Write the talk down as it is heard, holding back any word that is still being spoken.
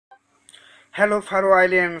Hello Faroe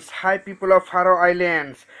Islands. Hi people of Faroe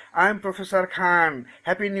Islands. I am Professor Khan.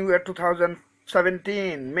 Happy New Year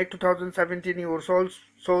 2017. Make 2017 your soul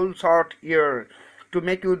sort year. To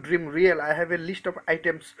make your dream real, I have a list of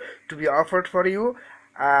items to be offered for you.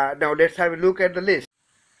 Now let's have a look at the list.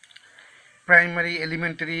 Primary,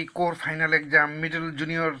 elementary, core final exam, middle,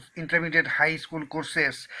 junior, intermediate, high school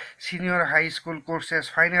courses, senior high school courses,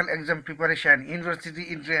 final exam preparation, university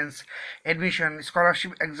entrance, admission,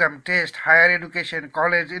 scholarship exam, test, higher education,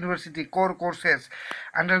 college, university, core courses,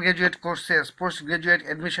 undergraduate courses, postgraduate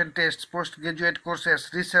admission tests, postgraduate courses,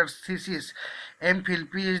 research thesis, MPhil,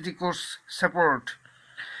 PhD course support.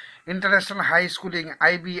 International High Schooling,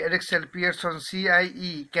 IB, Edexcel, Pearson,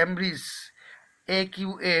 CIE, Cambridge,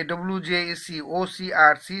 AQA, WJEC,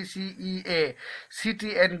 OCR, CCEA, CT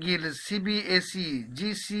and Guilds, CBAC,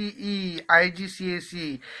 GCE,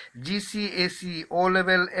 IGCAC, GCAC,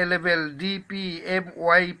 O-Level, A-Level, DP,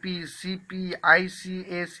 MYP, CP,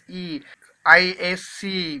 ICSE,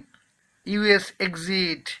 ISC, US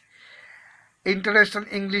Exit, International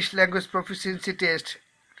English Language Proficiency Test,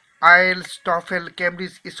 IELTS, TOEFL,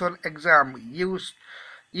 Cambridge ESOL exam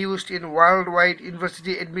used in worldwide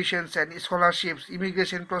university admissions and scholarships,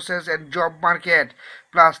 immigration process and job market,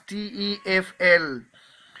 plus TEFL,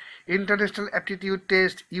 International Aptitude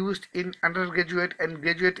Test used in undergraduate and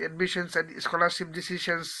graduate admissions and scholarship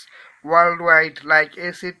decisions worldwide like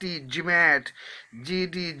SAT, GMAT,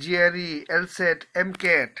 GED, GRE, LSAT,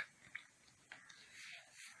 MCAT.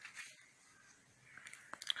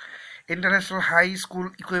 International High School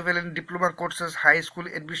Equivalent Diploma Courses, High School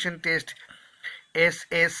Admission Test,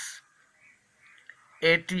 SSAT,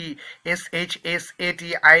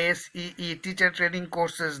 SHSAT, ISEE, Teacher Training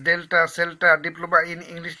Courses, Delta, CELTA, Diploma in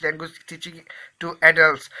English Language Teaching to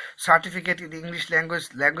Adults, Certificate in English Language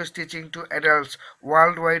Teaching to Adults,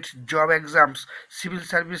 Worldwide Job Exams, Civil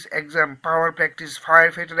Service Exam, Power Practice,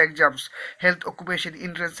 Firefighter Exams, Health Occupation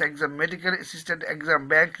Entrance Exam, Medical Assistant Exam,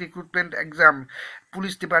 Bank Recruitment Exam,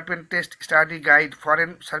 Police Department Test Study Guide,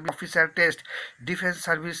 Foreign Service Officer Test, Defense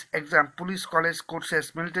Service Exam, Police College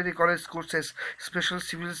Courses, Military College Courses, Special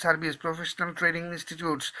Civil Service, Professional Training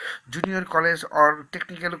Institutes, Junior College or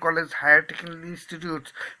Technical College, Higher Technical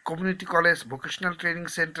Institutes, Community College, Vocational Training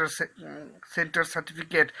Center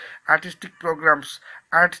Certificate, Artistic Programs,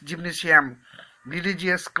 Art Gymnasium,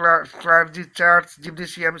 Religious Clergy Church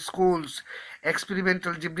Gymnasium, Schools,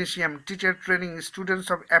 Experimental Gymnasium, Teacher Training, Students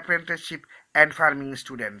of Apprenticeship and Farming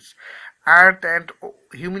Students, Art and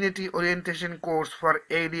Humanity Orientation Course for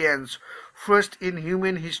Aliens, First in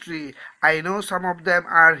Human History. I know some of them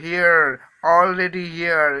are already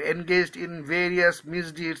here, engaged in various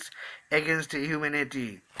misdeeds against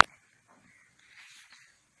humanity.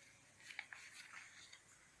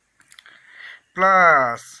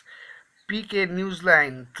 Plus, PK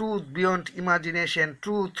Newsline, Truth Beyond Imagination,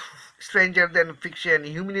 Truth Stranger Than Fiction,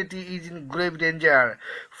 Humanity is in Grave Danger,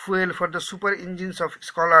 Fuel for the Super Engines of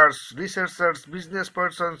Scholars, Researchers, Business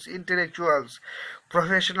Persons, Intellectuals,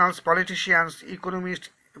 Professionals, Politicians, Economists,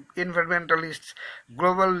 Environmentalists,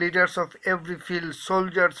 Global Leaders of every field,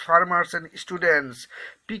 Soldiers, Farmers and Students,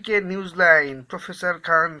 PK Newsline, Professor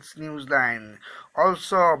Khan's Newsline,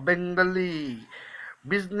 also Bengali,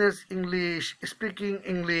 Business English, Speaking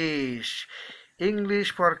English, English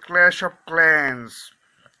for Clash of Clans,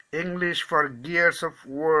 English for Gears of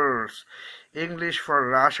Wars, English for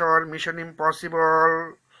Rush Hour Mission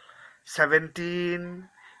Impossible 17,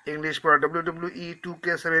 English for WWE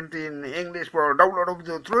 2K17, English for Download of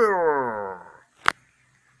the Thrill.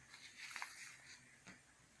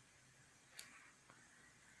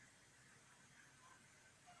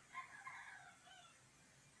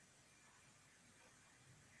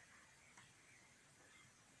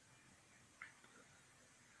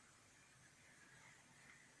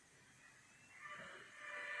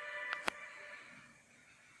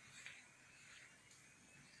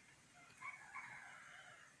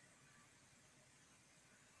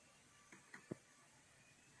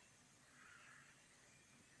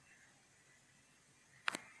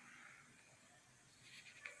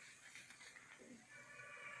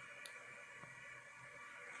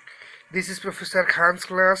 This is Professor Khan's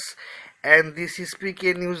class and this is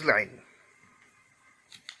PK Newsline.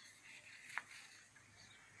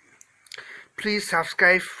 Please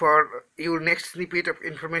subscribe for your next snippet of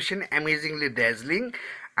information, amazingly dazzling.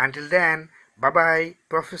 Until then, bye bye,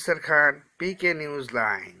 Professor Khan, PK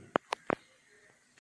Newsline.